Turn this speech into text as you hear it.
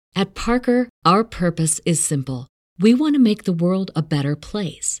At Parker, our purpose is simple. We want to make the world a better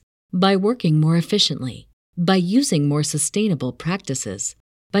place by working more efficiently, by using more sustainable practices,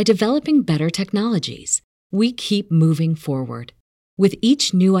 by developing better technologies. We keep moving forward. With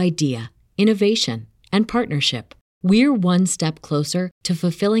each new idea, innovation, and partnership, we're one step closer to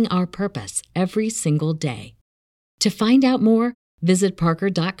fulfilling our purpose every single day. To find out more, visit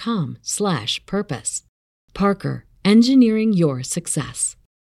parker.com/purpose. Parker, engineering your success.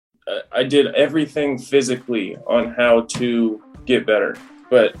 I did everything physically on how to get better,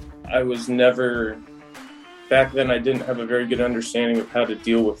 but I was never, back then I didn't have a very good understanding of how to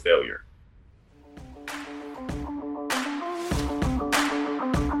deal with failure.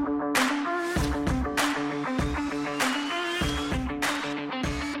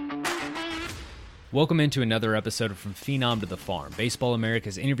 Welcome into another episode of From Phenom to the Farm, Baseball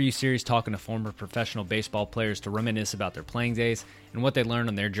America's interview series talking to former professional baseball players to reminisce about their playing days and what they learned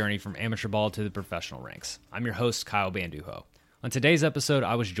on their journey from amateur ball to the professional ranks. I'm your host, Kyle Banduho. On today's episode,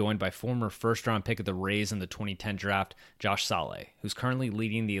 I was joined by former first-round pick of the Rays in the 2010 draft, Josh Salle, who's currently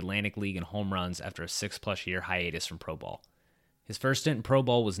leading the Atlantic League in home runs after a 6-plus year hiatus from pro ball. His first stint in pro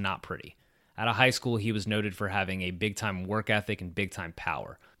ball was not pretty. Out of high school, he was noted for having a big-time work ethic and big-time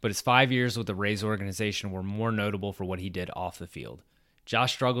power, but his 5 years with the Rays organization were more notable for what he did off the field.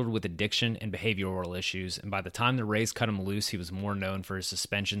 Josh struggled with addiction and behavioral issues, and by the time the Rays cut him loose, he was more known for his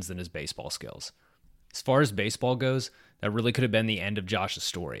suspensions than his baseball skills. As far as baseball goes, that really could have been the end of Josh's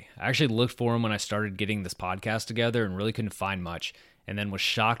story. I actually looked for him when I started getting this podcast together and really couldn't find much, and then was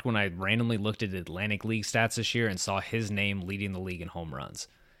shocked when I randomly looked at Atlantic League stats this year and saw his name leading the league in home runs.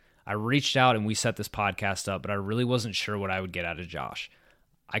 I reached out and we set this podcast up, but I really wasn't sure what I would get out of Josh.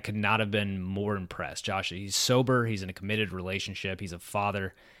 I could not have been more impressed. Josh, he's sober, he's in a committed relationship, he's a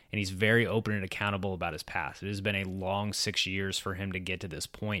father, and he's very open and accountable about his past. It has been a long 6 years for him to get to this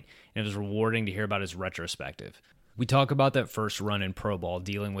point, and it was rewarding to hear about his retrospective. We talk about that first run in pro ball,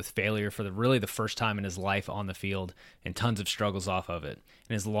 dealing with failure for the first time in his life on the field, and tons of struggles off of it.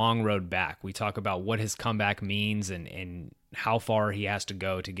 And his long road back. We talk about what his comeback means and how far he has to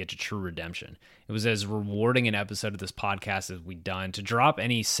go to get to true redemption. It was as rewarding an episode of this podcast as we've done. To drop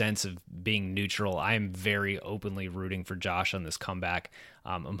any sense of being neutral, I am very openly rooting for Josh on this comeback.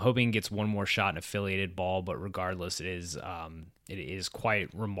 I'm hoping he gets one more shot in affiliated ball, but regardless, it is quite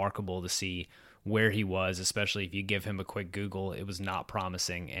remarkable to see where he was, especially if you give him a quick Google. It was not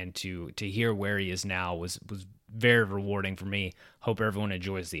promising, and to hear where he is now was very rewarding for me. Hope everyone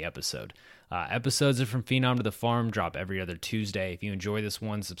enjoys the episode. Episodes of From Phenom to the Farm drop every other Tuesday. If you enjoy this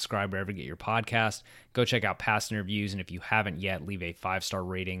one, subscribe wherever you get your podcast. Go check out past interviews, and if you haven't yet, leave a 5-star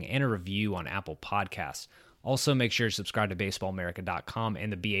rating and a review on Apple Podcasts. Also, make sure to subscribe to BaseballAmerica.com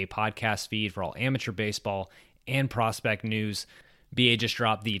and the BA podcast feed for all amateur baseball and prospect news. BA just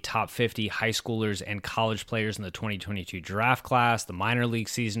dropped the top 50 high schoolers and college players in the 2022 draft class. The minor league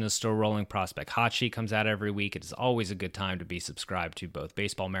season is still rolling. Prospect Hot Sheet comes out every week. It is always a good time to be subscribed to both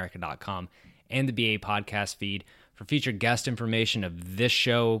BaseballAmerica.com and the BA podcast feed. For featured guest information of this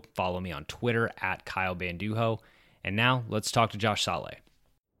show, follow me on Twitter at Kyle Banduho. And now, let's talk to Josh Salle.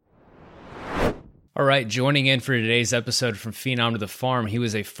 All right, joining in for today's episode From Phenom to the Farm, he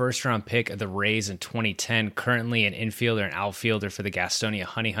was a first-round pick of the Rays in 2010, currently an infielder and outfielder for the Gastonia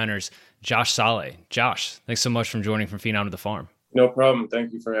Honey Hunters, Josh Salle. Josh, thanks so much for joining From Phenom to the Farm. No problem.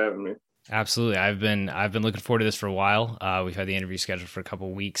 Thank you for having me. Absolutely. I've been looking forward to this for a while. We've had the interview scheduled for a couple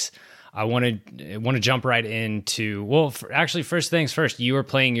of weeks. I want to jump right into, first things first, you were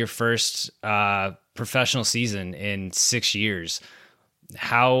playing your first professional season in 6 years.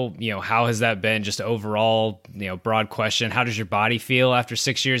 How has that been, just overall, broad question? How does your body feel after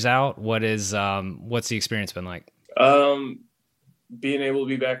 6 years out? What's the experience been like? Being able to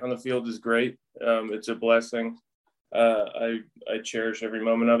be back on the field is great. It's a blessing. I cherish every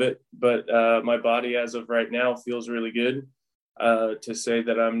moment of it, but my body as of right now feels really good. To say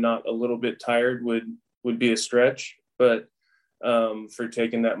that I'm not a little bit tired would be a stretch, but for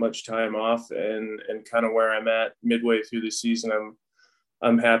taking that much time off and kind of where I'm at midway through the season,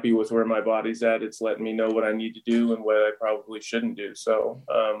 I'm happy with where my body's at. It's letting me know what I need to do and what I probably shouldn't do. So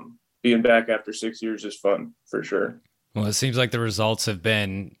being back after 6 years is fun for sure. Well, it seems like the results have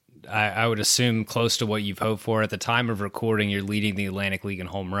been, I would assume, close to what you've hoped for. At the time of recording, you're leading the Atlantic League in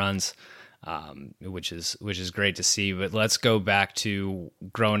home runs, which is great to see. But let's go back to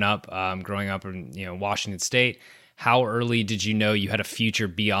growing up in Washington State. How early did you know you had a future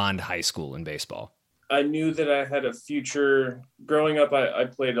beyond high school in baseball? I knew that I had a future. Growing up, I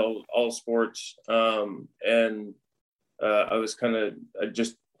played all sports, and I was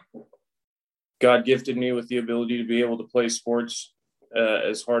just God gifted me with the ability to be able to play sports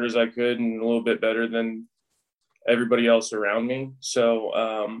as hard as I could and a little bit better than everybody else around me.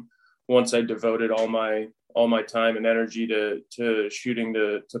 So once I devoted all my time and energy to shooting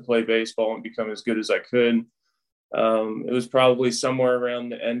to play baseball and become as good as I could, it was probably somewhere around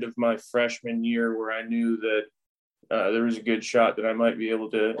the end of my freshman year where I knew that there was a good shot that I might be able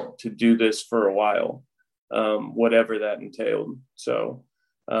to do this for a while, whatever that entailed. So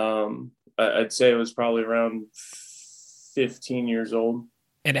I'd say it was probably around 15 years old.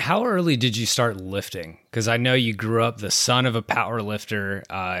 And how early did you start lifting? Because I know you grew up the son of a power lifter.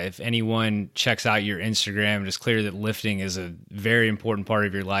 If anyone checks out your Instagram, it is clear that lifting is a very important part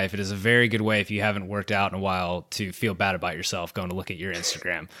of your life. It is a very good way, if you haven't worked out in a while, to feel bad about yourself going to look at your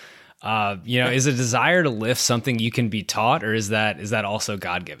Instagram. Is a desire to lift something you can be taught, or is that also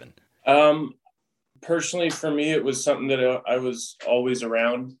God-given? Personally, for me, it was something that I was always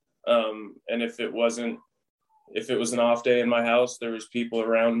around. And if it was an off day in my house, there was people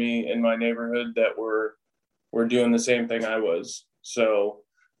around me in my neighborhood that were doing the same thing I was. So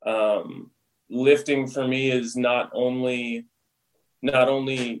lifting for me is not only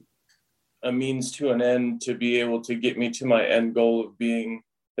a means to an end to be able to get me to my end goal of being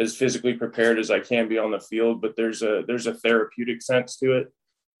as physically prepared as I can be on the field, but there's a therapeutic sense to it,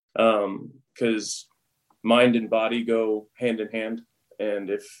 because mind and body go hand in hand. And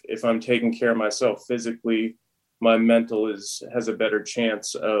if I'm taking care of myself physically, my mental has a better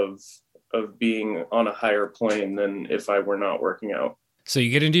chance of being on a higher plane than if I were not working out. So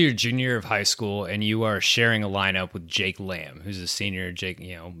you get into your junior year of high school and you are sharing a lineup with Jake Lamb, who's a senior. Jake,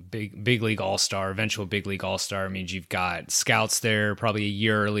 big league all-star, eventual big league all-star. I mean, you've got scouts there probably a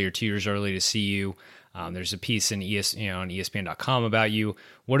year early or 2 years early to see you. There's a piece in on ESPN.com about you.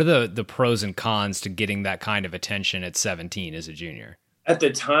 What are the pros and cons to getting that kind of attention at 17 as a junior? At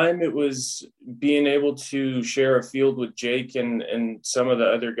the time, it was being able to share a field with Jake and some of the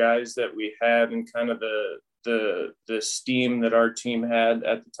other guys that we had, and kind of the steam that our team had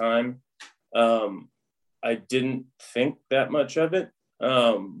at the time. I didn't think that much of it,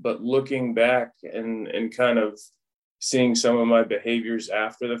 but looking back and kind of seeing some of my behaviors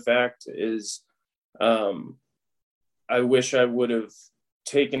after the fact is, I wish I would have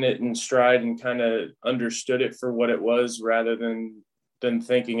taken it in stride and kind of understood it for what it was, rather than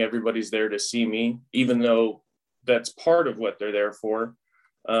thinking everybody's there to see me, even though that's part of what they're there for.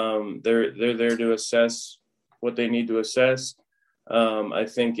 They're there to assess what they need to assess. I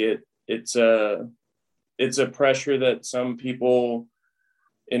think it's a pressure that some people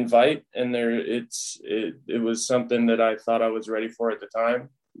invite, and it was something that I thought I was ready for at the time,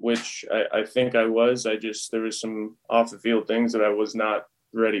 which I think I was. There was some off the field things that I was not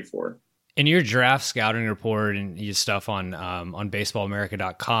ready for. In your draft scouting report and your stuff on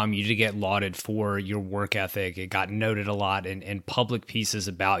baseballamerica.com, you did get lauded for your work ethic. It got noted a lot in public pieces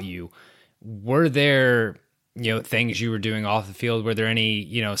about you. Were there, things you were doing off the field? Were there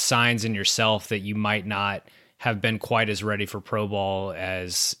any, signs in yourself that you might not have been quite as ready for pro ball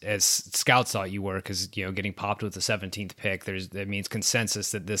as scouts thought you were? Because, getting popped with the 17th pick, that means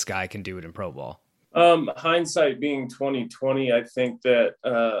consensus that this guy can do it in pro ball. Hindsight being 2020, I think that,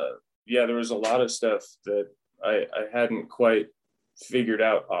 there was a lot of stuff that I hadn't quite figured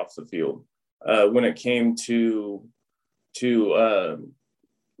out off the field. When it came to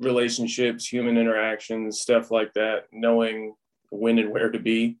relationships, human interactions, stuff like that, knowing when and where to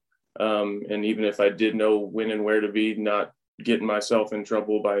be. And even if I did know when and where to be, not getting myself in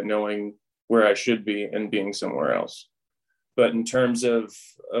trouble by knowing where I should be and being somewhere else. But in terms of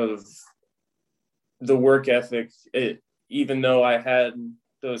the work ethic, even though I had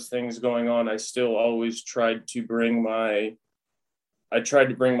those things going on, I still always tried to bring myself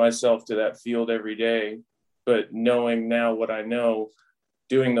to that field every day. But knowing now what I know,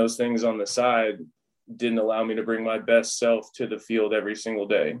 doing those things on the side didn't allow me to bring my best self to the field every single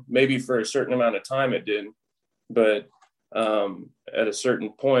day. Maybe for a certain amount of time it did, but at a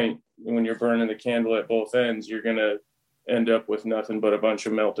certain point, when you're burning the candle at both ends, you're going to end up with nothing but a bunch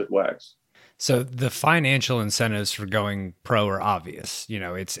of melted wax. So the financial incentives for going pro are obvious.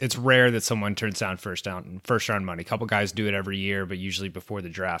 It's rare that someone turns down first round money. A couple guys do it every year, but usually before the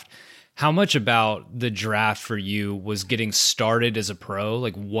draft. How much about the draft for you was getting started as a pro,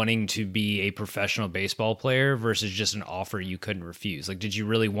 like wanting to be a professional baseball player, versus just an offer you couldn't refuse? Like, did you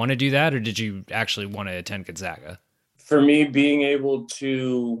really want to do that, or did you actually want to attend Gonzaga? For me, being able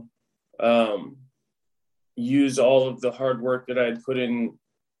to use all of the hard work that I had put in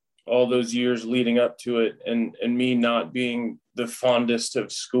all those years leading up to it, and me not being the fondest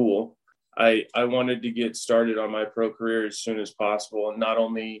of school, I wanted to get started on my pro career as soon as possible, and not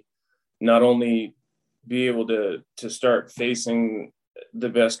only be able to start facing the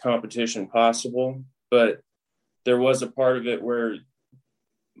best competition possible. But there was a part of it where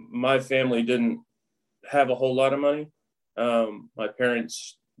my family didn't have a whole lot of money. My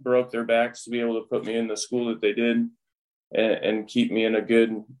parents broke their backs to be able to put me in the school that they did and keep me in a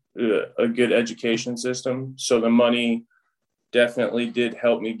good education system. So the money definitely did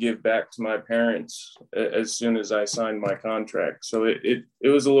help me give back to my parents as soon as I signed my contract. So it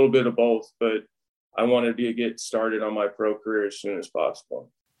was a little bit of both, but I wanted to get started on my pro career as soon as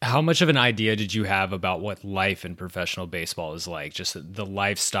possible. How much of an idea did you have about what life in professional baseball is like? Just the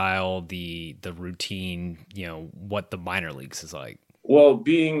lifestyle, the routine, what the minor leagues is like? Well,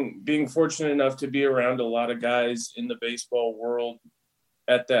 being fortunate enough to be around a lot of guys in the baseball world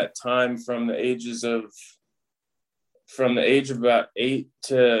at that time, from the age of about 8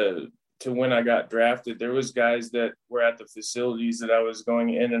 to when I got drafted, there was guys that were at the facilities that I was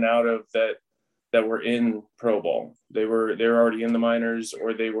going in and out of that were in pro ball. They were already in the minors,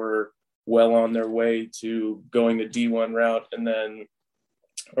 or they were well on their way to going the D1 route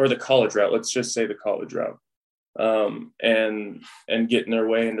or the college route. Let's just say the college route, and getting their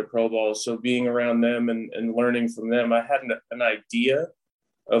way into pro ball. So being around them and learning from them, I had an idea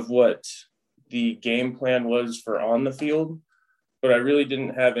of what the game plan was for on the field, but I really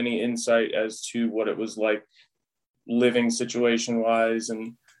didn't have any insight as to what it was like living situation wise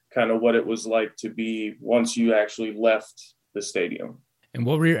and kind of what it was like to be once you actually left the stadium. And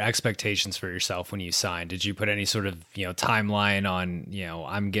what were your expectations for yourself when you signed? Did you put any sort of, timeline on,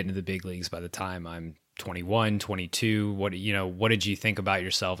 I'm getting to the big leagues by the time I'm 21, 22? What did you think about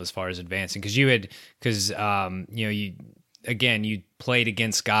yourself as far as advancing? You played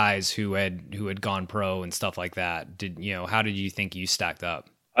against guys who had gone pro and stuff like that. How did you think you stacked up?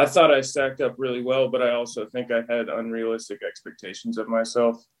 I thought I stacked up really well, but I also think I had unrealistic expectations of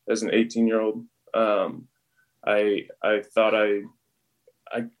myself as an 18-year-old. I thought I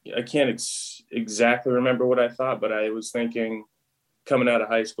can't exactly remember what I thought, but I was thinking coming out of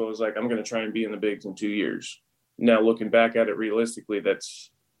high school, I was like, I'm going to try and be in the bigs in 2 years. Now, looking back at it realistically,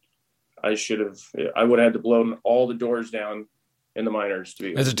 I would have had to blow all the doors down in the minors to be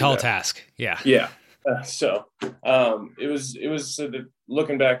able It's to a tall that. task. Yeah. Yeah. It was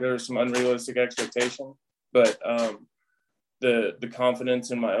looking back, there was some unrealistic expectation, but the confidence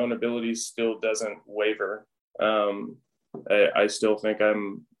in my own abilities still doesn't waver. I still think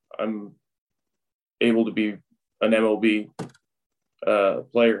I'm able to be an MLB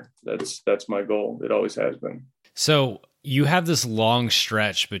player. That's my goal. It always has been. So you have this long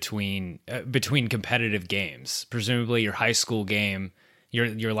stretch between competitive games, presumably your high school game,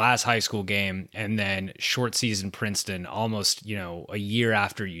 your last high school game, and then short season Princeton, almost, a year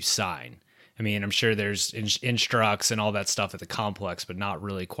after you sign. I mean, I'm sure there's instructs and all that stuff at the complex, but not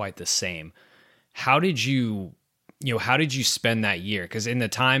really quite the same. How did you spend that year? Because in the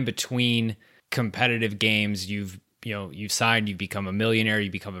time between competitive games, you've signed, you've become a millionaire, you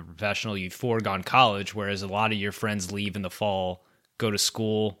become a professional, you've foregone college, whereas a lot of your friends leave in the fall, go to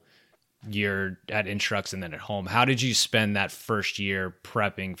school, you're at instructs and then at home. How did you spend that first year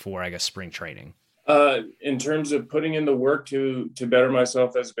prepping for, spring training? In terms of putting in the work to better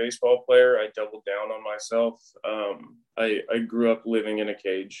myself as a baseball player, I doubled down on myself. I grew up living in a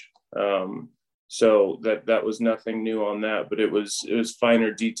cage. So that was nothing new on that, but it was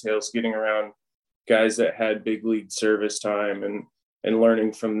finer details, getting around guys that had big league service time and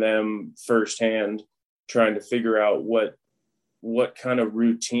learning from them firsthand, trying to figure out what kind of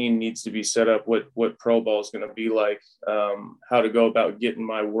routine needs to be set up, what pro ball is going to be like, how to go about getting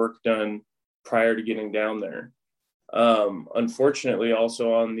my work done prior to getting down there. Unfortunately,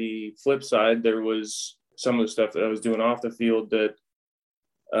 also on the flip side, there was some of the stuff that I was doing off the field that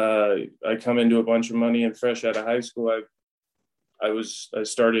I come into a bunch of money and fresh out of high school. I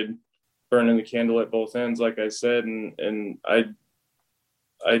started burning the candle at both ends, like I said, and I'd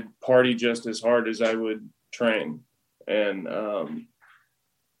party just as hard as I would train. And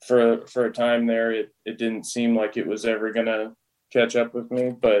for a time there, it didn't seem like it was ever going to catch up with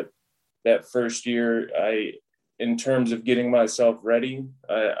me. But that first year, in terms of getting myself ready,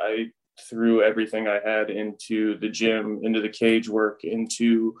 I threw everything I had into the gym, into the cage work,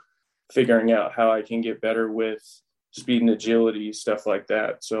 into figuring out how I can get better with speed and agility, stuff like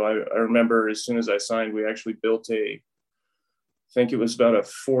that. So I remember as soon as I signed, we actually built I think it was about a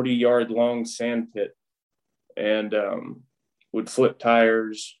 40-yard long sand pit, and would flip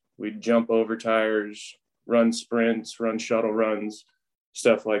tires, we'd jump over tires, run sprints, run shuttle runs,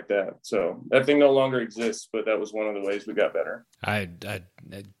 stuff like that. So that thing no longer exists, but that was one of the ways we got better. I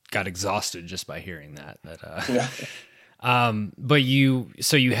got exhausted just by hearing that. Yeah. But you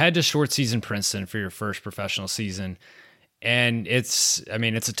head to short season Princeton for your first professional season. And it's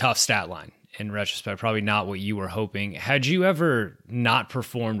a tough stat line in retrospect, probably not what you were hoping. Had you ever not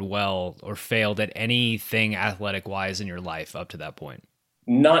performed well or failed at anything athletic wise in your life up to that point?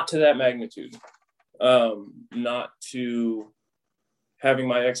 Not to that magnitude. Not to having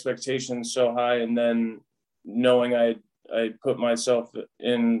my expectations so high and then knowing I put myself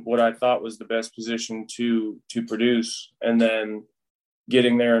in what I thought was the best position to produce, and then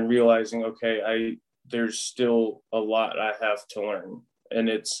getting there and realizing, okay, there's still a lot I have to learn. And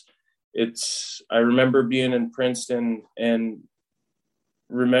I remember being in Princeton and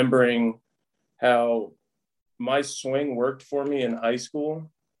remembering how my swing worked for me in high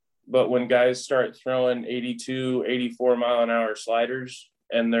school, but when guys start throwing 82, 84 mile an hour sliders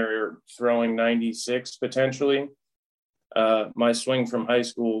and they're throwing 96 potentially, my swing from high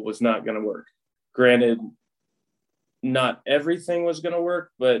school was not going to work. Granted, not everything was going to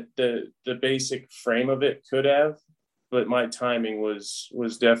work, but the basic frame of it could have, but my timing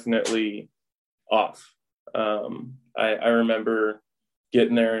was definitely off. I remember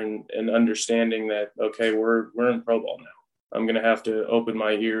getting there and understanding that, okay, we're in pro ball now. I'm going to have to open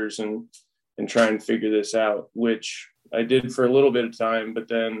my ears and try and figure this out, which I did for a little bit of time, but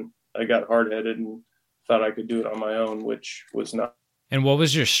then I got hard-headed and thought I could do it on my own, which was not. And what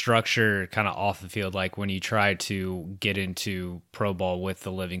was your structure kind of off the field like when you tried to get into pro ball with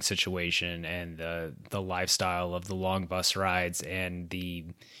the living situation and the lifestyle of the long bus rides and the,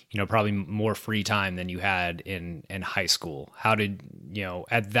 probably more free time than you had in high school? How did,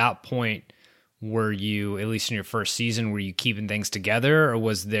 at that point, were you, at least in your first season, were you keeping things together, or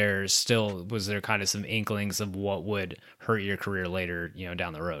was there kind of some inklings of what would hurt your career later,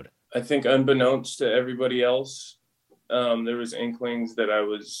 down the road? I think unbeknownst to everybody else, there was inklings that I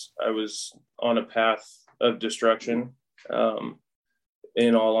was on a path of destruction,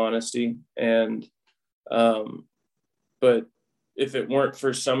 in all honesty. And, but if it weren't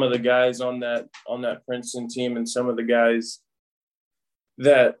for some of the guys on that Princeton team and some of the guys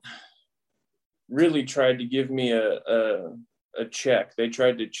that really tried to give me a check, they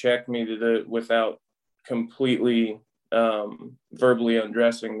tried to check me without completely, verbally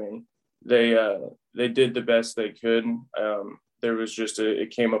undressing me. They did the best they could. There was it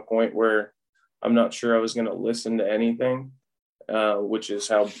came a point where I'm not sure I was going to listen to anything, which is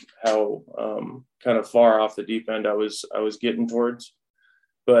how kind of far off the deep end I was getting towards.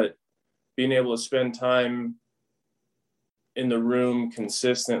 But being able to spend time in the room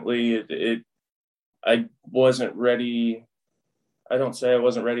consistently, I wasn't ready. I don't say I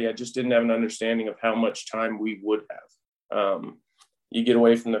wasn't ready. I just didn't have an understanding of how much time we would have. You get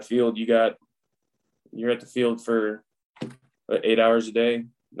away from the field, you're at the field for 8 hours a day,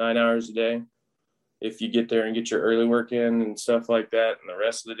 9 hours a day. If you get there and get your early work in and stuff like that, and the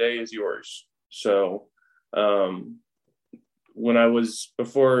rest of the day is yours. So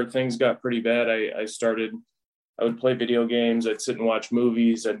before things got pretty bad, I would play video games. I'd sit and watch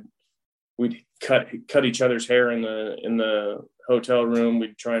movies. We'd cut each other's hair in the hotel room.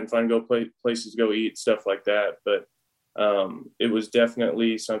 We'd try and find places to go eat, stuff like that. But it was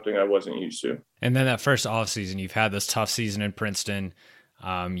definitely something I wasn't used to. And then that first off season, you've had this tough season in Princeton.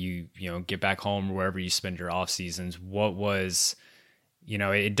 You get back home wherever you spend your off seasons. What was,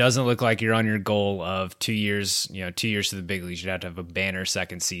 it doesn't look like you're on your goal of 2 years, 2 years to the big leagues. You'd have to have a banner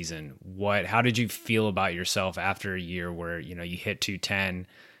second season. How did you feel about yourself after a year where, you hit 210?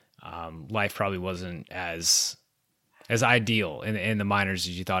 Life probably wasn't as ideal in the minors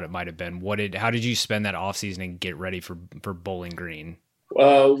as you thought it might have been. How did you spend that off season and get ready for Bowling Green?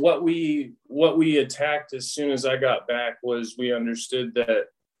 What we attacked as soon as I got back was we understood that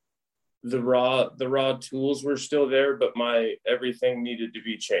the raw tools were still there, but everything needed to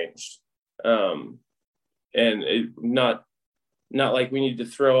be changed. And not like we need to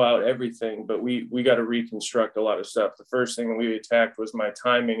throw out everything, but we got to reconstruct a lot of stuff. The first thing we attacked was my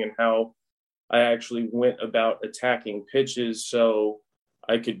timing and how I actually went about attacking pitches so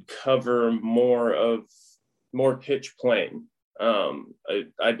I could cover more pitch plane.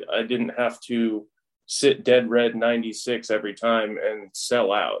 I didn't have to sit dead red 96 every time and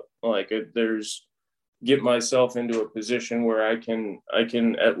sell out. Get myself into a position where I can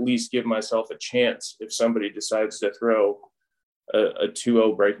at least give myself a chance if somebody decides to throw a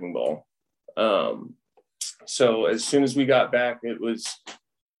 2-0 breaking ball. So as soon as we got back,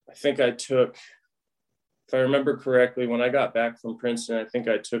 I think if I remember correctly, when I got back from Princeton, I think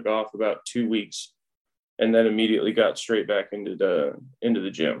I took off about 2 weeks and then immediately got straight back into the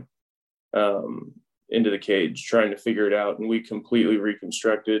gym, into the cage, trying to figure it out. And we completely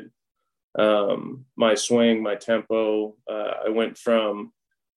reconstructed my swing, my tempo. I went from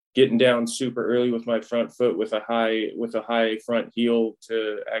getting down super early with my front foot with a high front heel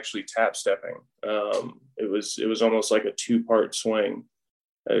to actually tap stepping. It was almost like a 2-part swing.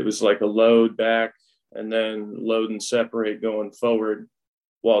 It was like a load back and then load and separate going forward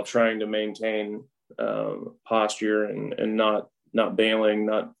while trying to maintain posture and not bailing,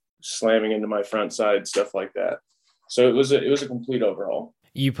 not slamming into my front side, stuff like that. So it was a complete overhaul.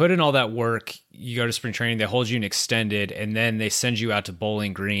 You put in all that work, you go to spring training, they hold you in extended, and then they send you out to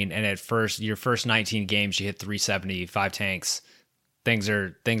Bowling Green. And your first 19 games, you hit 370, 5 tanks. Things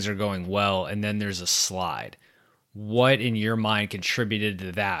are going well. And then there's a slide. What in your mind contributed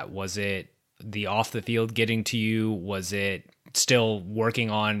to that? Was it the off the field getting to you? Was it still working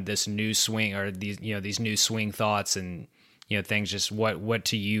on this new swing or these new swing thoughts and, things? Just what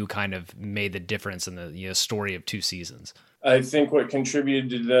to you kind of made the difference in the story of 2 seasons? I think what contributed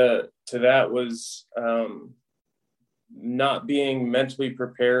to that was not being mentally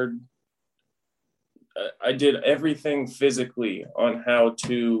prepared. I did everything physically on how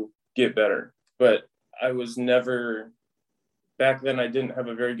to get better, but I was never, back then I didn't have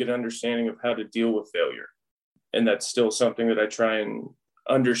a very good understanding of how to deal with failure. And that's still something that I try and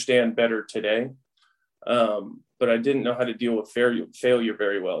understand better today. But I didn't know how to deal with failure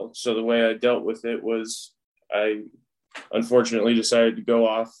very well. So the way I dealt with it was I unfortunately decided to go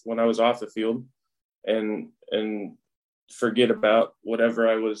off when I was off the field and forget about whatever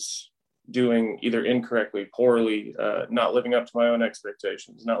I was doing, either incorrectly, poorly, not living up to my own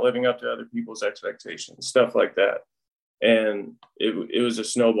expectations, not living up to other people's expectations, stuff like that. And it was a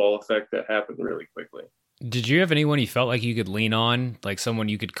snowball effect that happened really quickly. Did you have anyone you felt like you could lean on, like someone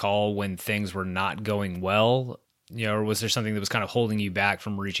you could call when things were not going well? Or was there something that was kind of holding you back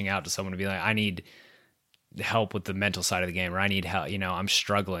from reaching out to someone to be like, I need help with the mental side of the game, or I need help, I'm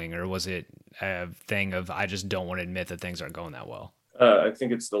struggling? Or was it a thing of, I just don't want to admit that things aren't going that well? I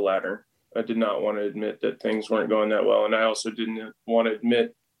think it's the latter. I did not want to admit that things weren't going that well. And I also didn't want to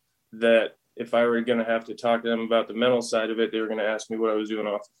admit that if I were going to have to talk to them about the mental side of it, they were going to ask me what I was doing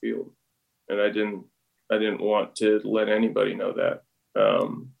off the field. And I didn't want to let anybody know that,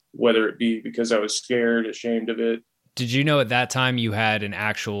 whether it be because I was scared, ashamed of it. Did you know at that time you had an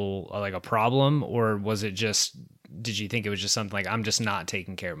actual, like a problem, or was it just, did you think it was just something like, I'm just not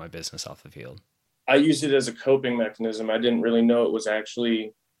taking care of my business off the field? I used it as a coping mechanism. I didn't really know it was I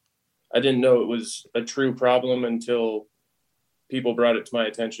didn't know it was a true problem until people brought it to my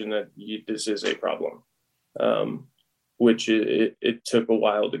attention that this is a problem, which it took a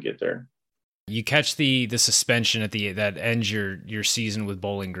while to get there. You catch the suspension that ends your season with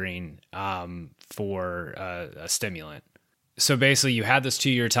Bowling Green for a stimulant. So basically, you had this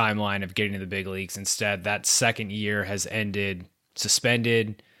 2-year timeline of getting to the big leagues. Instead, that second year has ended,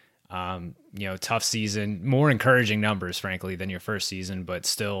 suspended. Tough season, more encouraging numbers, frankly, than your first season, but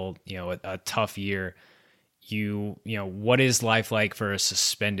still, a tough year. What is life like for a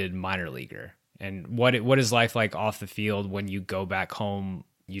suspended minor leaguer? And what is life like off the field when you go back home?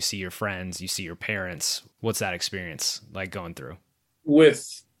 You see your friends, you see your parents. What's that experience like going through?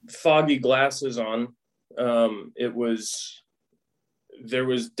 With foggy glasses on, there was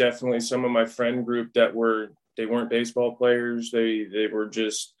definitely some of my friend group that they weren't baseball players. They were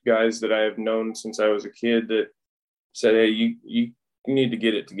just guys that I have known since I was a kid that said, hey, you need to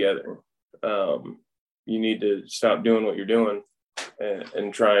get it together. You need to stop doing what you're doing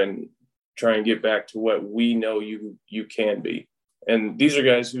and try and get back to what we know you can be. And these are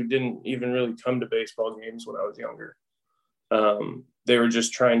guys who didn't even really come to baseball games when I was younger. They were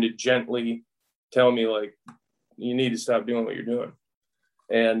just trying to gently tell me, like, you need to stop doing what you're doing.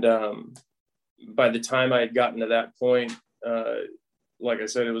 And by the time I had gotten to that point, like I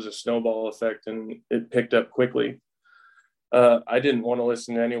said, it was a snowball effect and it picked up quickly. I didn't want to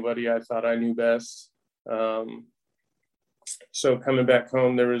listen to anybody. I thought I knew best. So coming back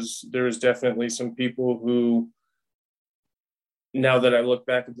home, there was definitely some people who, now that I look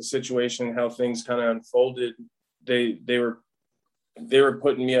back at the situation, how things kind of unfolded, they were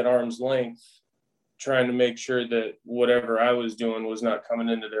putting me at arm's length, trying to make sure that whatever I was doing was not coming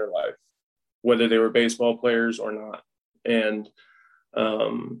into their life, whether they were baseball players or not. And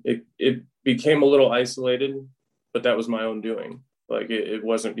it became a little isolated, but that was my own doing. Like it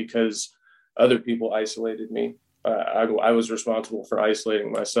wasn't because other people isolated me. I was responsible for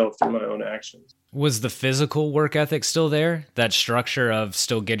isolating myself through my own actions. Was the physical work ethic still there? That structure of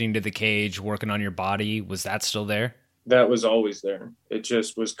still getting to the cage, working on your body, was that still there? That was always there. It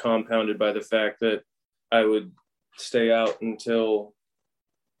just was compounded by the fact that I would stay out until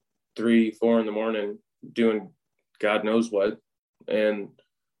 3-4 in the morning doing God knows what, and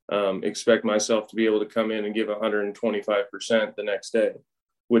expect myself to be able to come in and give 125% the next day,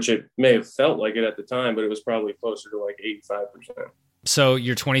 which it may have felt like it at the time, but it was probably closer to like 85%. So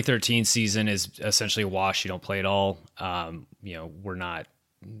your 2013 season is essentially a wash. You don't play at all. We're not,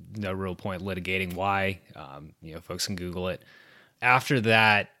 no real point litigating why. Folks can Google it. After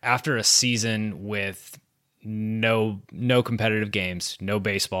that, after a season with no competitive games, no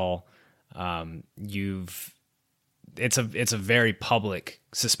baseball, it's a very public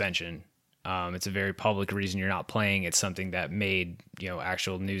suspension. It's a very public reason you're not playing. It's something that made,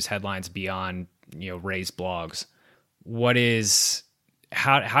 actual news headlines beyond, Ray's blogs.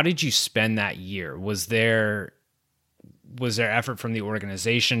 How did you spend that year? Was there effort from the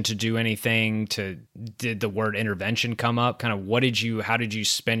organization to do anything? Did the word intervention come up? Kind of how did you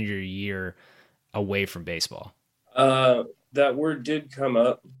spend your year away from baseball? That word did come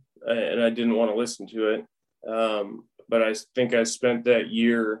up, and I didn't want to listen to it. But I think I spent that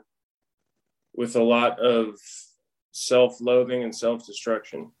year with a lot of self-loathing and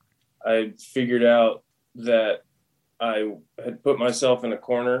self-destruction. I figured out that I had put myself in a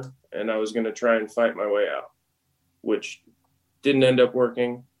corner and I was going to try and fight my way out, which didn't end up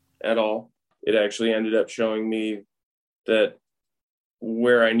working at all. It actually ended up showing me that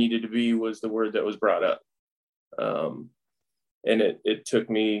where I needed to be was the word that was brought up. And it took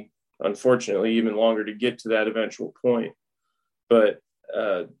me, unfortunately, even longer to get to that eventual point. But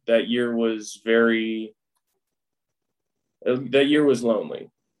that year was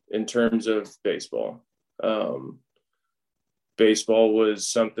lonely in terms of baseball. Baseball was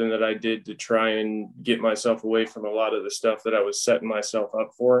something that I did to try and get myself away from a lot of the stuff that I was setting myself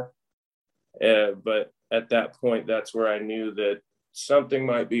up for. But at that point, that's where I knew that something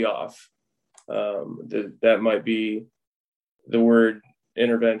might be off. That might be the word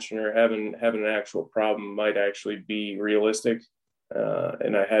intervention, or having an actual problem might actually be realistic.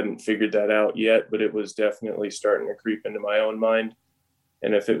 And I hadn't figured that out yet, but it was definitely starting to creep into my own mind.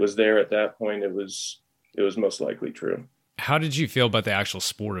 And if it was there at that point, it was most likely true. How did you feel about the actual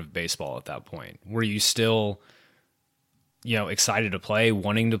sport of baseball at that point? Were you still, excited to play,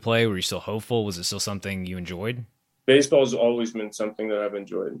 wanting to play? Were you still hopeful? Was it still something you enjoyed? Baseball's always been something that I've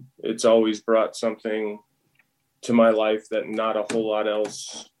enjoyed. It's always brought something to my life that not a whole lot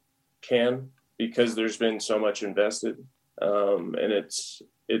else can, because there's been so much invested. And it's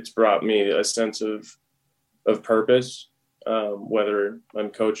brought me a sense of purpose, whether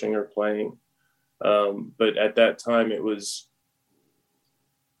I'm coaching or playing. But at that time it was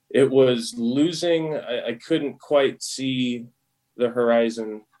losing. I couldn't quite see the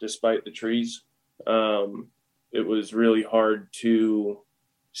horizon despite the trees. It was really hard to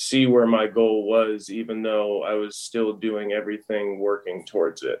see where my goal was, even though I was still doing everything working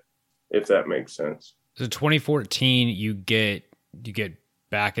towards it, if that makes sense. So 2014, you get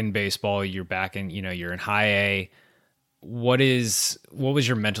back in baseball, you're back in, you're in high A. What was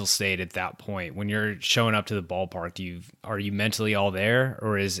your mental state at that point when you're showing up to the ballpark? Are you mentally all there,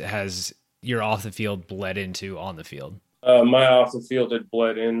 or has your off the field bled into on the field? My off the field had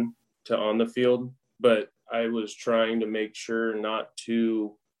bled in to on the field, but I was trying to make sure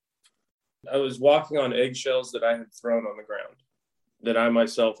I was walking on eggshells that I had thrown on the ground, that I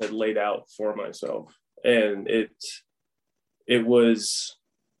myself had laid out for myself. And it was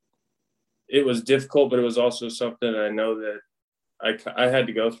difficult, but it was also something I know that I had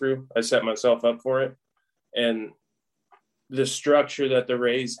to go through. I set myself up for it. And the structure that the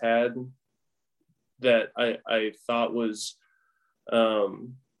Rays had that I thought was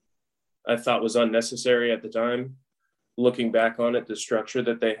unnecessary at the time, looking back on it, the structure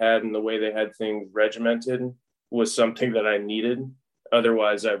that they had and the way they had things regimented was something that I needed.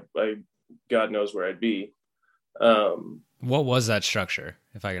 Otherwise, I God knows where I'd be. What was that structure,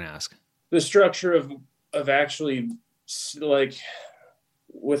 if I can ask? The structure of actually, like,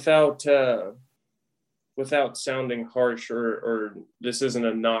 without sounding harsh, or this isn't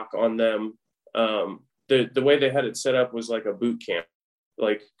a knock on them. The way they had it set up was like a boot camp.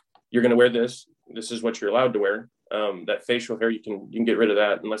 Like, you're going to wear this. This is what you're allowed to wear. That facial hair, you can get rid of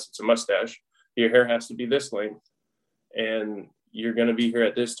that unless it's a mustache. Your hair has to be this length, and you're going to be here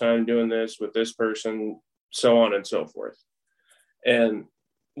at this time doing this with this person, so on and so forth. And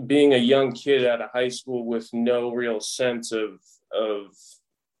being a young kid out of high school with no real sense of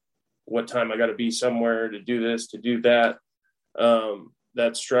what time I got to be somewhere to do this, to do that,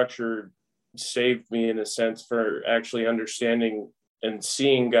 that structure saved me in a sense for actually understanding and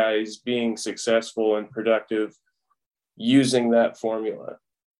seeing guys being successful and productive using that formula.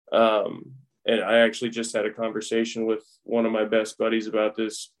 And I actually just had a conversation with one of my best buddies about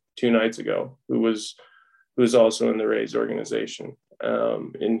this 2 nights ago, who was also in the Rays organization.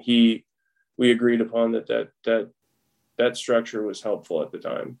 And we agreed upon that that structure was helpful at the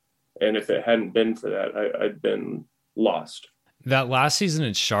time. And if it hadn't been for that, I'd been lost. That last season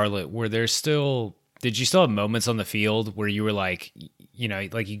in Charlotte, did you still have moments on the field where you were like, you know,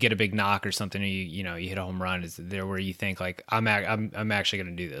 like you get a big knock or something, or you hit a home run? Is there where you think like, I'm actually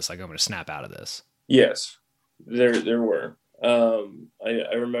going to do this? Like, I'm going to snap out of this? Yes, there were.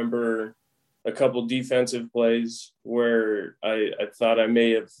 I remember a couple defensive plays where I thought I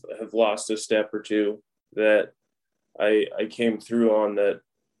may have lost a step or two that I came through on. That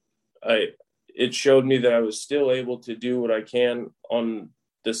it showed me that I was still able to do what I can on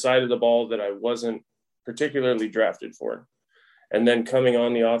the side of the ball that I wasn't particularly drafted for. And then coming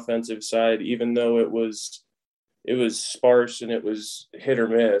on the offensive side, even though it was sparse and it was hit or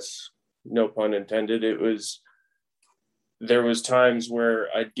miss, no pun intended, there was times where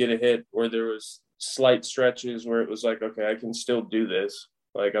I'd get a hit, or there was slight stretches where it was like, okay, I can still do this.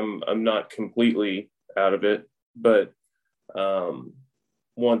 Like I'm not completely out of it. But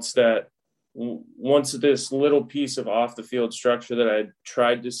once this little piece of off the field structure that I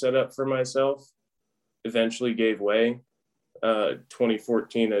tried to set up for myself eventually gave way,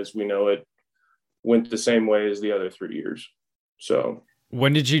 2014, as we know it, went the same way as the other 3 years. So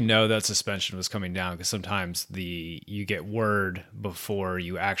when did you know that suspension was coming down? Because sometimes you get word before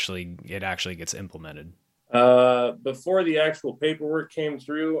it actually gets implemented. Before the actual paperwork came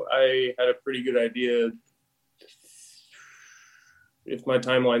through, I had a pretty good idea. If my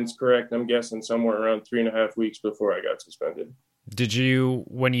timeline's correct, I'm guessing somewhere around 3.5 weeks before I got suspended.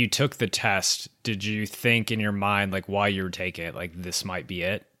 When you took the test, did you think in your mind, like while you were taking it, like this might be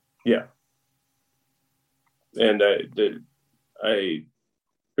it? Yeah. And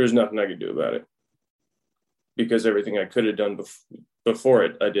there's nothing I could do about it, because everything I could have done before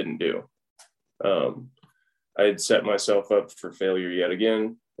it, I didn't do. I had set myself up for failure yet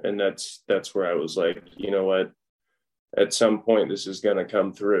again. And that's where I was like, you know what? At some point, this is going to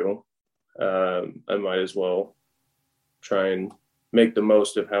come through. I might as well try and make the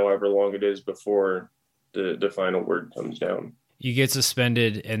most of however long it is before the final word comes down. You get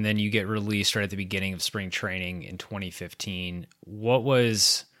suspended and then you get released right at the beginning of spring training in 2015. What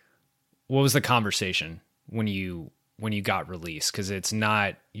was the conversation when you got released? Because it's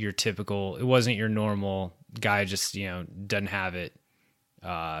not your typical, it wasn't your normal guy just, doesn't have it.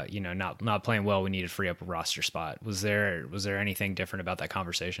 Not playing well, we need to free up a roster spot. Was there anything different about that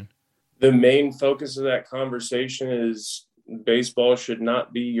conversation? The main focus of that conversation is baseball should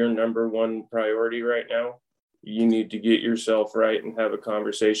not be your number one priority right now. You need to get yourself right and have a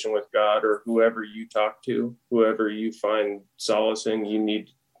conversation with God or whoever you talk to, whoever you find solace in. You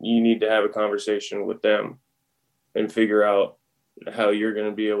need to have a conversation with them and figure out how you're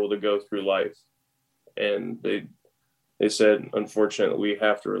going to be able to go through life. And they said, unfortunately, we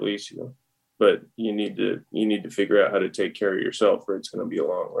have to release you, but you need to figure out how to take care of yourself, or it's going to be a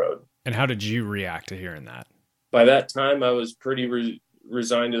long road. And how did you react to hearing that? By that time, I was pretty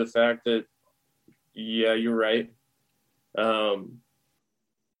resigned to the fact that, yeah, you're right. But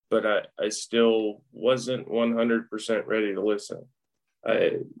I still wasn't 100% ready to listen.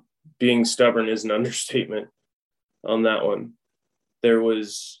 Being stubborn is an understatement on that one. There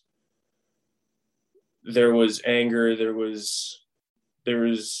was anger.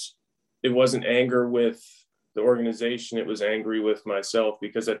 It wasn't anger with the organization. It was angry with myself,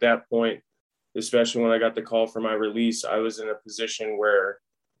 because at that point, especially when I got the call for my release, I was in a position where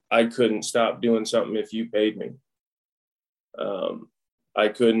I couldn't stop doing something if you paid me. I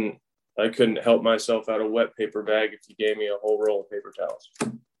couldn't help myself out of a wet paper bag if you gave me a whole roll of paper towels.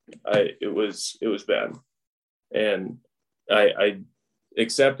 It was bad. And I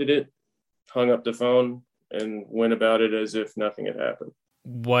accepted it, hung up the phone, and went about it as if nothing had happened.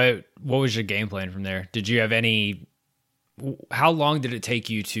 What was your game plan from there? Did you have how long did it take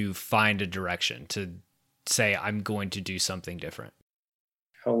you to find a direction, to say, I'm going to do something different?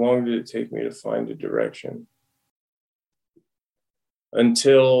 How long did it take me to find a direction?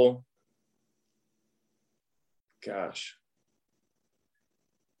 Until, gosh,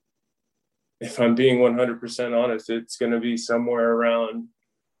 if I'm being 100% honest, it's going to be somewhere around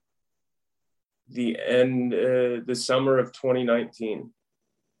the summer of 2019.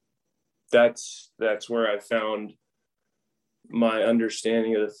 That's where I found my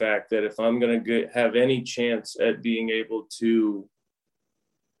understanding of the fact that if I'm going to have any chance at being able to,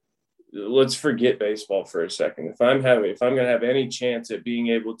 let's forget baseball for a second. If I'm going to have any chance at being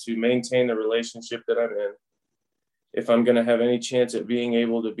able to maintain the relationship that I'm in, if I'm going to have any chance at being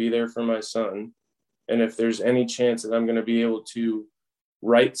able to be there for my son, and if there's any chance that I'm going to be able to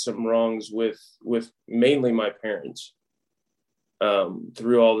right some wrongs with mainly my parents,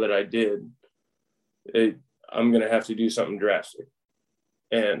 through all that I did, I'm going to have to do something drastic.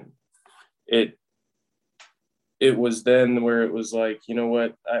 And it was then where it was like, you know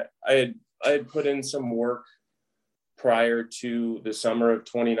what, I had put in some work prior to the summer of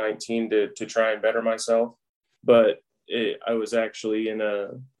 2019 to try and better myself. But I was actually in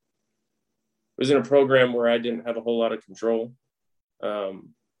a program where I didn't have a whole lot of control.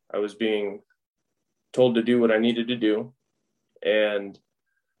 I was being told to do what I needed to do. And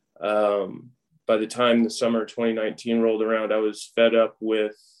by the time the summer of 2019 rolled around, I was fed up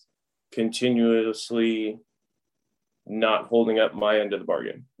with continuously not holding up my end of the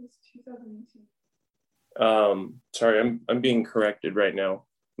bargain. It's 2018. Sorry, I'm being corrected right now.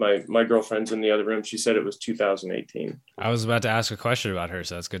 My girlfriend's in the other room. She said it was 2018. I was about to ask a question about her,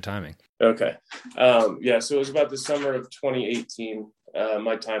 so that's good timing. Okay. So it was about the summer of 2018.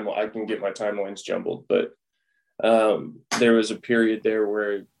 I can get my timelines jumbled, but there was a period there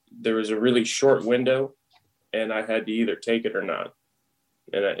where there was a really short window and I had to either take it or not.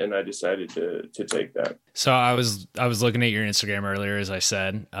 And I decided to take that. So I was looking at your Instagram earlier, as I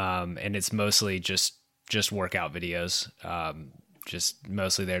said, and it's mostly just workout videos, just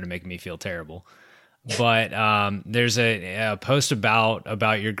mostly there to make me feel terrible. But there's a post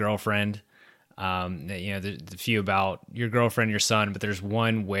about your girlfriend. There's a few about your girlfriend, your son, but there's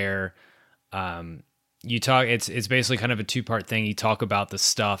one where you talk. It's basically kind of a 2-part thing. You talk about the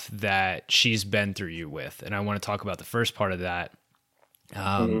stuff that she's been through you with, and I want to talk about the first part of that.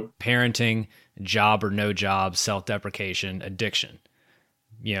 Parenting, job or no job, self-deprecation, addiction,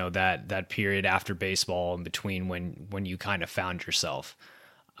 that period after baseball in between when you kind of found yourself,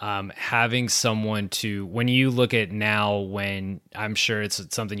 having someone to, when you look at now, when I'm sure it's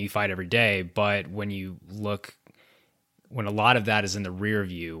something you fight every day, but when a lot of that is in the rear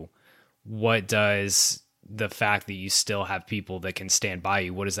view, what does the fact that you still have people that can stand by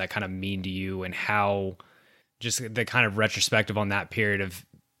you, what does that kind of mean to you, and how, just the kind of retrospective on that period of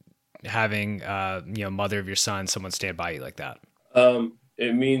having, mother of your son, someone stand by you like that?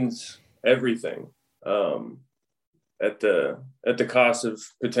 It means everything. At the cost of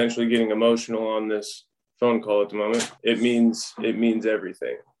potentially getting emotional on this phone call at the moment, it means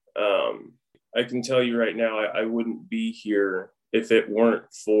everything. I can tell you right now, I wouldn't be here if it weren't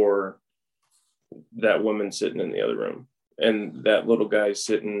for that woman sitting in the other room. And that little guy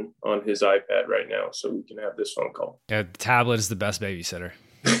sitting on his iPad right now, so we can have this phone call. Yeah, the tablet is the best babysitter.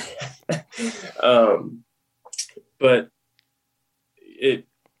 But it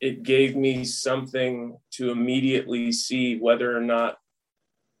gave me something to immediately see whether or not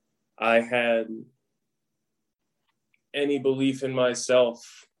I had any belief in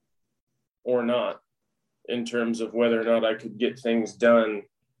myself or not, in terms of whether or not I could get things done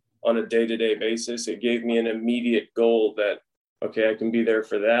on a day-to-day basis. It gave me an immediate goal that, okay, I can be there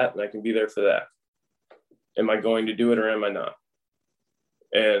for that and I can be there for that. Am I going to do it or am I not?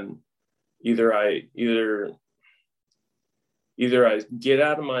 And either I get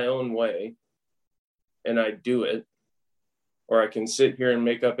out of my own way and I do it, or I can sit here and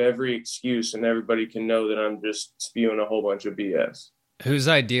make up every excuse and everybody can know that I'm just spewing a whole bunch of BS. Whose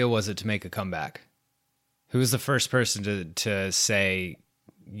idea was it to make a comeback? Who was the first person to say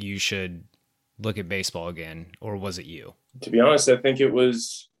you should look at baseball again, or was it you? To be honest, I think it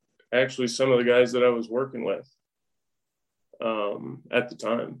was actually some of the guys that I was working with at the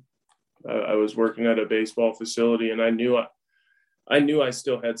time. I was working at a baseball facility, and I knew I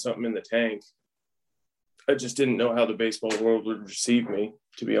still had something in the tank. I just didn't know how the baseball world would receive me,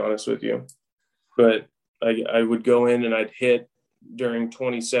 to be honest with you. But I would go in and I'd hit during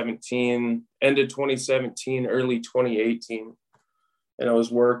 2017, end of 2017, early 2018. And I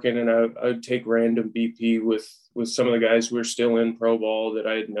was working, and I would take random BP with some of the guys who were still in pro ball that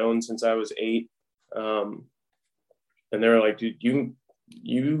I had known since I was 8. And they were like, dude,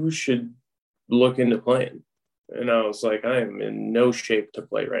 you should look into playing. And I was like, I am in no shape to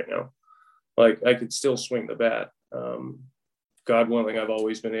play right now. Like, I could still swing the bat. God willing, I've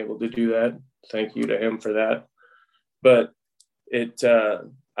always been able to do that. Thank you to him for that. But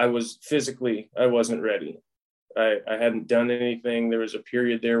I wasn't ready. I hadn't done anything. There was a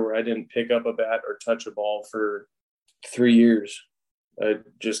period there where I didn't pick up a bat or touch a ball for 3 years,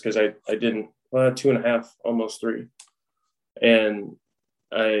 just because I didn't, 2.5, almost 3. And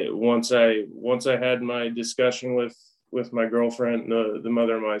once I had my discussion with my girlfriend, the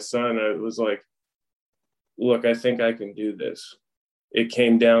mother of my son, I was like, look, I think I can do this. It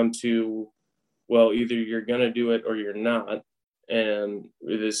came down to, well, either you're going to do it or you're not. And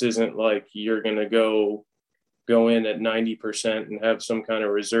this isn't like you're going to go in at 90% and have some kind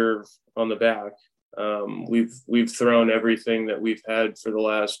of reserve on the back. We've thrown everything that we've had for the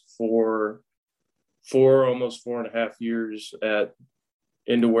last almost 4.5 years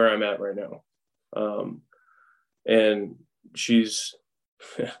into where I'm at right now. And she's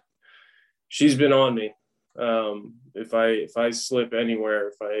been on me. If I slip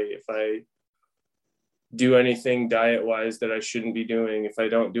anywhere, if I do anything diet wise that I shouldn't be doing, if I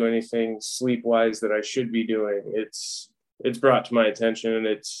don't do anything sleep wise that I should be doing, it's brought to my attention, and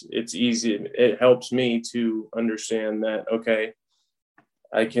it's easy. It helps me to understand that, okay,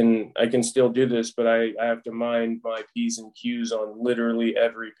 I can still do this, but I have to mind my P's and Q's on literally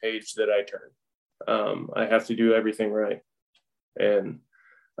every page that I turn. I have to do everything right. And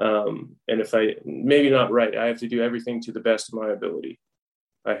if maybe not right, I have to do everything to the best of my ability.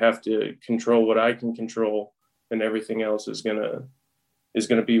 I have to control what I can control, and everything else is gonna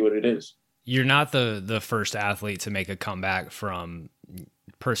be what it is. You're not the first athlete to make a comeback from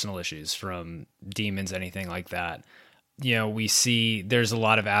personal issues, from demons, anything like that. You know, we see there's a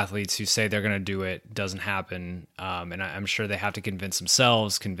lot of athletes who say they're going to do it, doesn't happen. And I'm sure they have to convince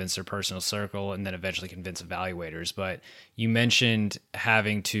themselves, convince their personal circle, and then eventually convince evaluators. But you mentioned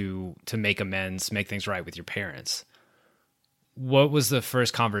having to make amends, make things right with your parents. What was the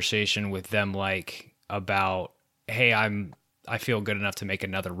first conversation with them like about, hey, I feel good enough to make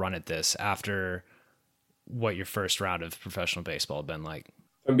another run at this after what your first round of professional baseball had been like?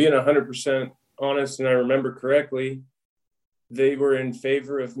 I'm being 100% honest, and I remember correctly, they were in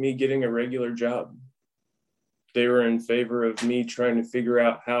favor of me getting a regular job. They were in favor of me trying to figure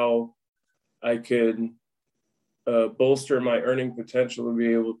out how I could bolster my earning potential to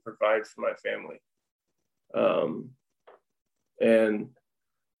be able to provide for my family. And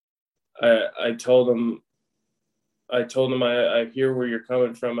I told them, I hear where you're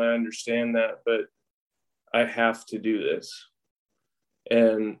coming from. I understand that, but I have to do this.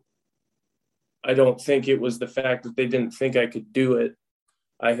 And I don't think it was the fact that they didn't think I could do it.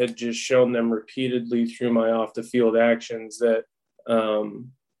 I had just shown them repeatedly through my off the field actions that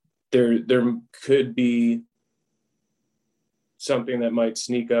there could be something that might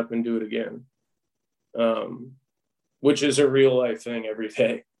sneak up and do it again, which is a real life thing every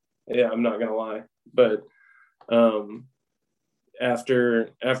day. Yeah, I'm not gonna lie, but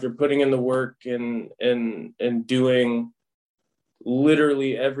after putting in the work and doing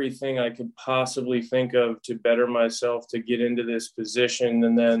literally everything I could possibly think of to better myself to get into this position,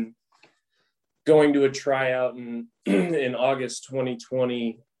 and then going to a tryout in August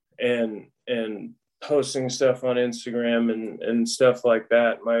 2020 and posting stuff on Instagram and stuff like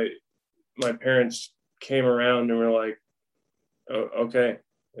that, my parents came around and were like, oh, okay,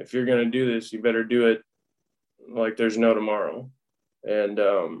 if you're going to do this, you better do it like there's no tomorrow. And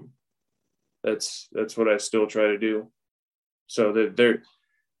that's what I still try to do. So the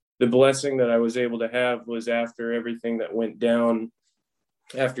blessing that I was able to have was after everything that went down,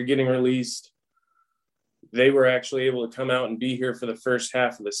 after getting released, they were actually able to come out and be here for the first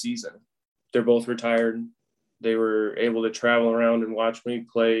half of the season. They're both retired. They were able to travel around and watch me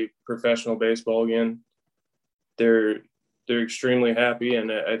play professional baseball again. They're extremely happy, and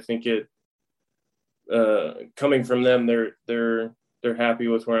I think it coming from them, they're happy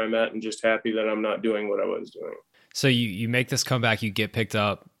with where I'm at and just happy that I'm not doing what I was doing. So you make this comeback, you get picked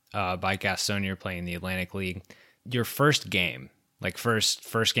up by Gastonia, playing in the Atlantic League. Your first game, like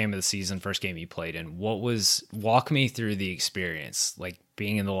first game of the season, first game you played in, walk me through the experience, like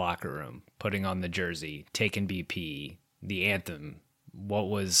being in the locker room, putting on the jersey, taking BP, the anthem. What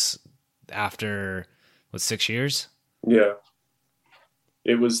was after, 6 years? Yeah.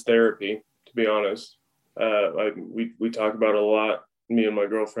 It was therapy, to be honest. We talk about it a lot, me and my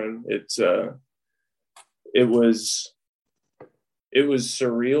girlfriend. It was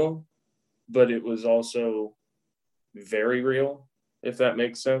surreal, but it was also very real, if that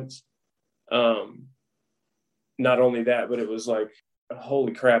makes sense. Not only that, but it was like,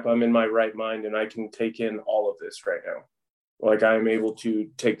 holy crap, I'm in my right mind and I can take in all of this right now. Like, I'm able to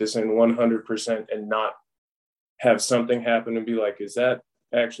take this in 100% and not have something happen and be like, is that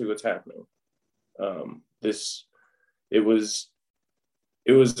actually what's happening? It was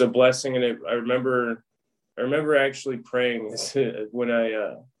a blessing. And I remember actually praying when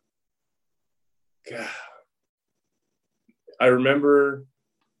I remember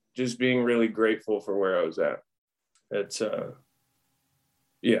just being really grateful for where I was at.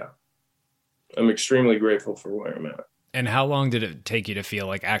 I'm extremely grateful for where I'm at. And how long did it take you to feel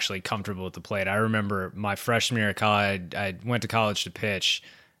like actually comfortable at the plate? I remember my freshman year at college, I went to college to pitch.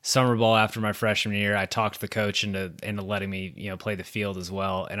 Summer ball after my freshman year, I talked the coach into letting me, play the field as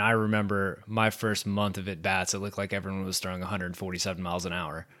well. And I remember my first month of at bats, it looked like everyone was throwing 147 miles an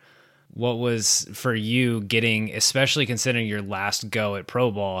hour. What was for you getting, especially considering your last go at pro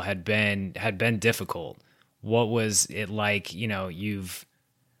ball had been difficult? What was it like? You've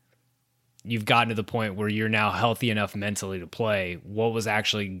gotten to the point where you're now healthy enough mentally to play. What was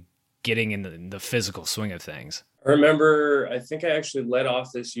actually getting in the physical swing of things? I remember, I think I actually led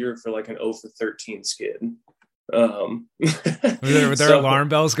off this year for like an 0 for 13 skid. Were there alarm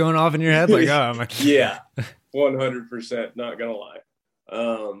bells going off in your head? Like, oh my God. Yeah, 100%, not gonna lie.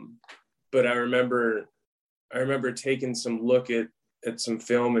 But I remember taking some look at some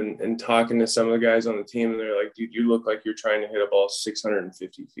film and talking to some of the guys on the team, and they're like, dude, you look like you're trying to hit a ball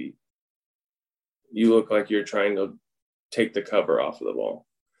 650 feet. You look like you're trying to take the cover off of the ball.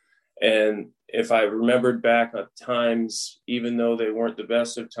 And if I remembered back at times, even though they weren't the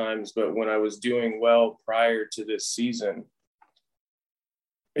best of times, but when I was doing well prior to this season,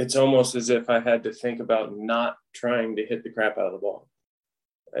 it's almost as if I had to think about not trying to hit the crap out of the ball.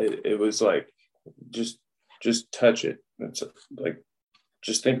 It was like, just touch it. It's like,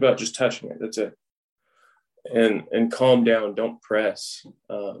 just think about just touching it. That's it. And calm down. Don't press.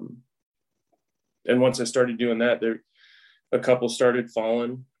 And once I started doing that, a couple started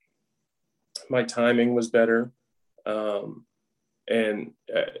falling. My timing was better. And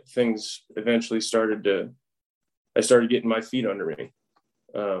things eventually I started getting my feet under me,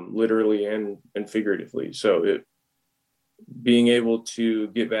 literally and figuratively. So being able to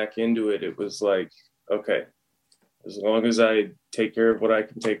get back into it, it was like, okay, as long as I take care of what I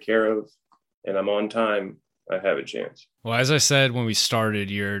can take care of and I'm on time, I have a chance. Well, as I said when we started,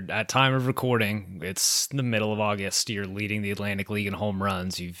 you're at time of recording, it's the middle of August. You're leading the Atlantic League in home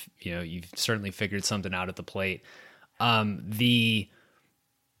runs. You've certainly figured something out at the plate. The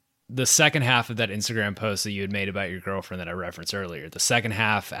second half of that Instagram post that you had made about your girlfriend that I referenced earlier, the second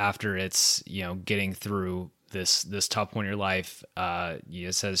half after it's getting through this tough point in your life,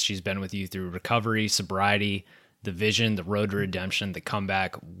 it says she's been with you through recovery, sobriety, the vision, the road to redemption, the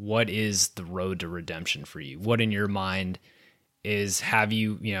comeback. What is the road to redemption for you? What in your mind have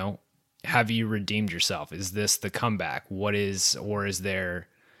you redeemed yourself? Is this the comeback? Or is there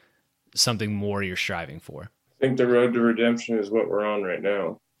something more you're striving for? I think the road to redemption is what we're on right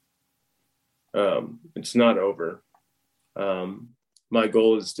now. It's not over. My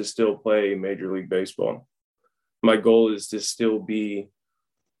goal is to still play Major League Baseball. My goal is to still be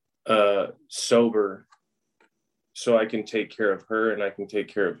sober so I can take care of her and I can take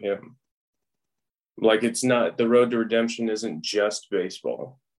care of him. Like, it's not, the road to redemption isn't just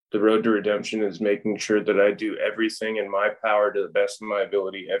baseball. The road to redemption is making sure that I do everything in my power to the best of my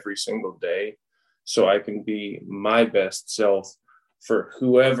ability every single day so I can be my best self for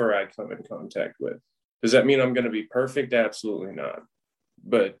whoever I come in contact with. Does that mean I'm going to be perfect? Absolutely not.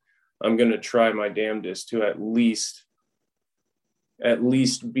 But I'm going to try my damnedest to at least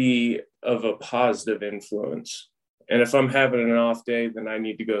be of a positive influence. And if I'm having an off day, then I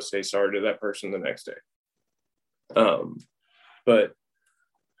need to go say sorry to that person the next day. But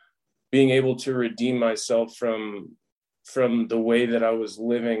being able to redeem myself from the way that I was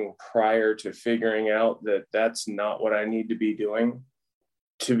living prior to figuring out that that's not what I need to be doing,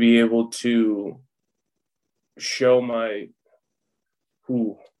 to be able to show my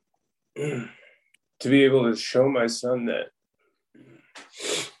son that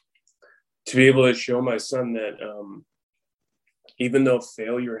even though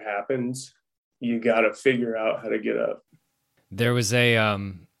failure happens, you got to figure out how to get up. There was a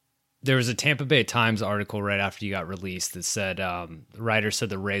Tampa Bay Times article right after you got released that said the writer said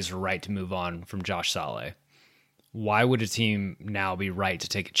the Rays were right to move on from Josh Saleh. Why would a team now be right to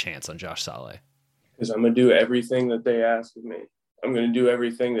take a chance on Josh Saleh? Because I'm going to do everything that they ask of me. I'm going to do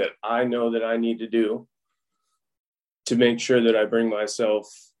everything that I know that I need to do to make sure that I bring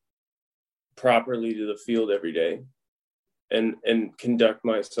myself properly to the field every day and conduct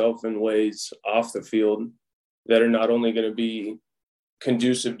myself in ways off the field that are not only going to be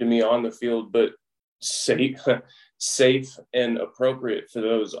conducive to me on the field, but safe and appropriate for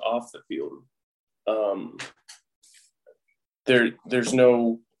those off the field. There's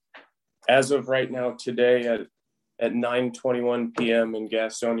no, as of right now, today at 9:21 p.m. in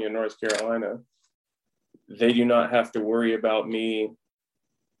Gastonia, North Carolina, they do not have to worry about me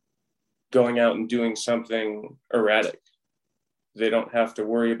going out and doing something erratic. They don't have to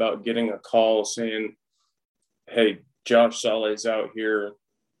worry about getting a call saying, hey, Josh Saleh's out here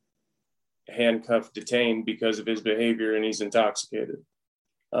handcuffed, detained because of his behavior and he's intoxicated.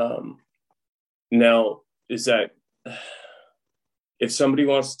 Now, is that, if somebody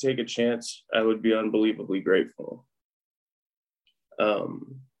wants to take a chance, I would be unbelievably grateful.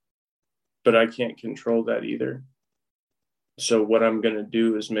 But I can't control that either. So what I'm going to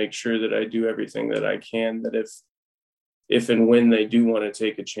do is make sure that I do everything that I can, that if and when they do want to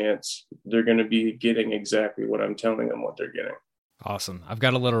take a chance, they're going to be getting exactly what I'm telling them what they're getting. Awesome. I've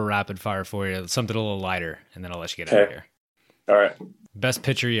got a little rapid fire for you, something a little lighter, and then I'll let you get out of here. All right. Best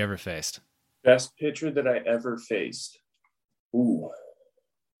pitcher you ever faced? Best pitcher that I ever faced.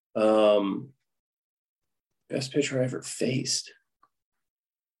 Best pitcher I ever faced.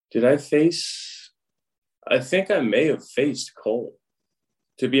 Did I face? I think I may have faced Cole.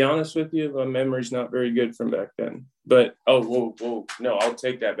 To be honest with you, my memory's not very good from back then. But, no, I'll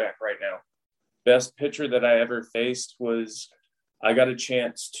take that back right now. Best pitcher that I ever faced was, I got a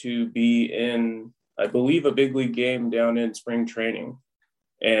chance to be in, I believe, a big league game down in spring training.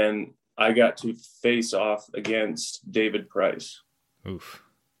 And I got to face off against David Price. Oof.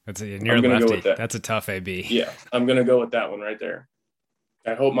 You're a lefty. That's a tough AB. Yeah, I'm going to go with that one right there.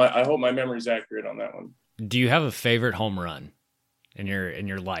 I hope my memory's accurate on that one. Do you have a favorite home run in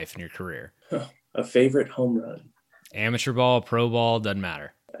your life, in your career? A favorite home run? Amateur ball, pro ball, doesn't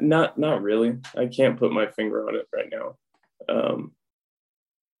matter. Not really. I can't put my finger on it right now.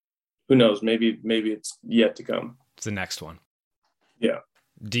 Who knows? Maybe it's yet to come. It's the next one. Yeah.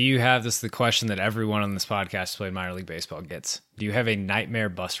 Do you have this? The question that everyone on this podcast played minor league baseball gets. Do you have a nightmare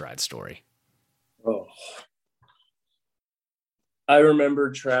bus ride story? Oh, I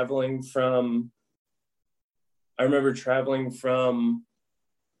remember traveling from. We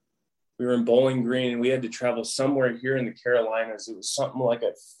were in Bowling Green, and we had to travel somewhere here in the Carolinas. It was something like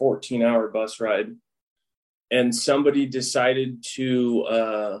a 14-hour bus ride. And somebody decided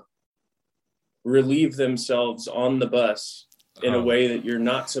to relieve themselves on the bus in a way that you're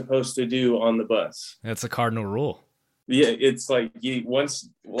not supposed to do on the bus. That's a cardinal rule. Yeah, it's like once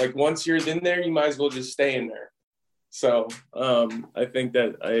you're in there, you might as well just stay in there. So I think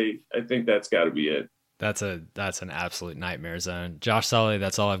that's got to be it. That's an absolute nightmare zone. Josh Sully,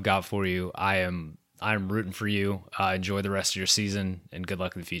 that's all I've got for you. I'm rooting for you. Enjoy the rest of your season, and good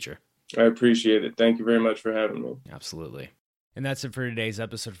luck in the future. I appreciate it. Thank you very much for having me. Absolutely. And that's it for today's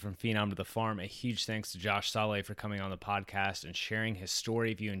episode from Phenom to the Farm. A huge thanks to Josh Sully for coming on the podcast and sharing his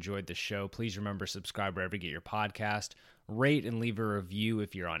story. If you enjoyed the show, please remember subscribe wherever you get your podcast. Rate and leave a review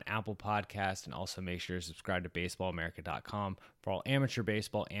if you're on Apple Podcasts, and also make sure to subscribe to BaseballAmerica.com for all amateur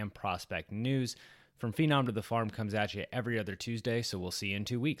baseball and prospect news. From Phenom to the Farm comes at you every other Tuesday, so we'll see you in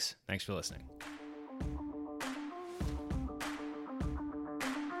 2 weeks. Thanks for listening.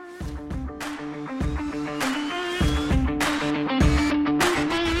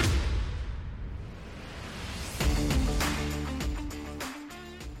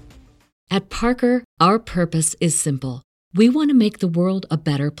 At Parker, our purpose is simple. We want to make the world a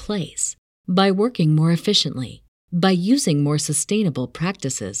better place by working more efficiently, by using more sustainable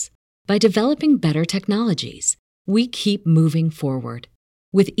practices, by developing better technologies. We keep moving forward.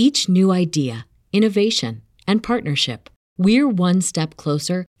 With each new idea, innovation, and partnership, we're one step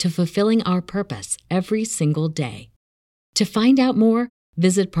closer to fulfilling our purpose every single day. To find out more,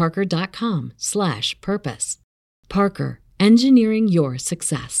 visit parker.com/purpose. Parker, engineering your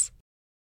success.